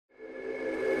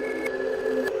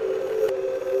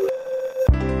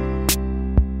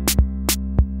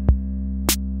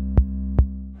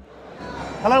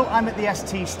Hello, I'm at the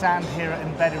ST stand here at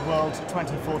Embedded World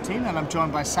 2014 and I'm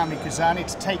joined by Sami Kuzani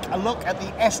to take a look at the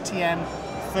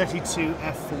STM32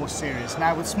 F4 series.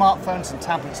 Now with smartphones and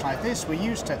tablets like this, we're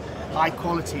used to high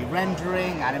quality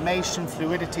rendering, animation,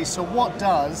 fluidity, so what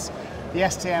does the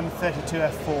STM32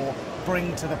 F4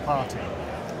 bring to the party?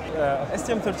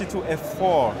 STM32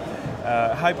 F4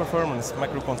 high performance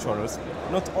microcontrollers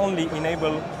not only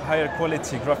enable higher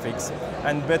quality graphics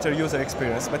and better user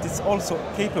experience, but it's also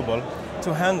capable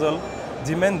to handle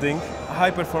demanding high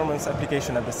performance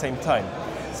application at the same time.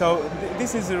 So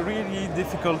this is a really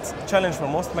difficult challenge for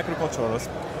most microcontrollers,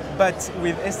 but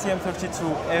with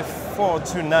STM32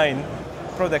 F4 to 9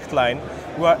 product line,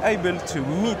 we are able to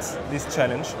meet this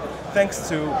challenge thanks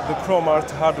to the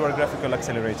Chrom-ART hardware graphical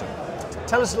accelerator.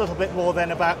 Tell us a little bit more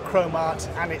then about Chrom-ART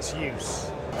and its use.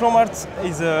 Chrom-ART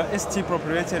is a ST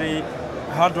proprietary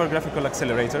hardware graphical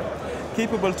accelerator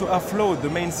capable to offload the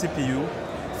main CPU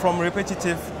from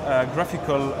repetitive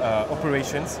graphical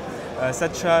operations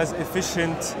such as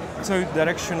efficient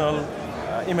two-directional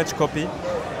image copy,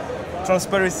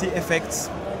 transparency effects,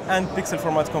 and pixel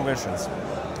format conversions.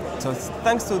 So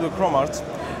thanks to the Chrom-ART,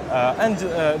 and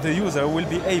the user will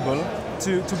be able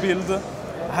to build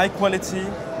high-quality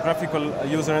graphical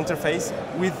user interface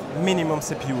with minimum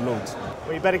CPU load.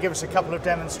 Well, you better give us a couple of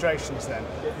demonstrations then.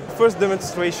 First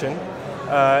demonstration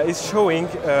is showing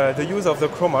the use of the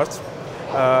Chrom-ART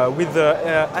with the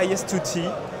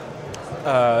IS2T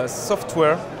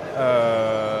software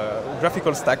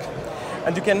graphical stack.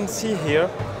 And you can see here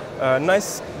a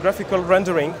nice graphical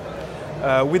rendering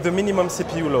with the minimum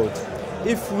CPU load.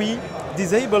 If we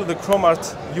disable the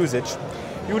Chrom-ART usage,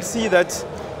 you will see that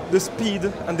the speed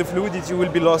and the fluidity will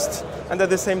be lost, and at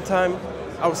the same time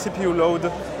our CPU load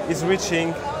is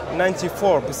reaching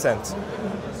 94%.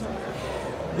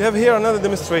 We have here another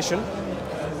demonstration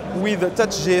with the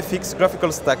TouchGFX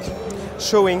graphical stack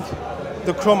showing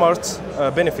the Chrom-ART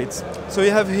benefits. So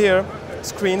you have here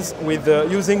screens with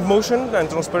using motion and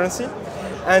transparency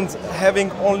and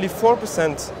having only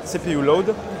 4% CPU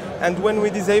load, and when we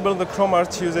disable the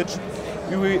Chrom-ART usage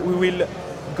we will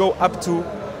go up to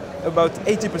about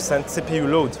 80% CPU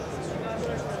load.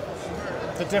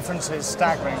 The difference is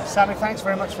staggering. Sami, thanks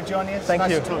very much for joining us. Thank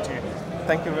you. Nice to talk to you.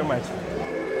 Thank you very much.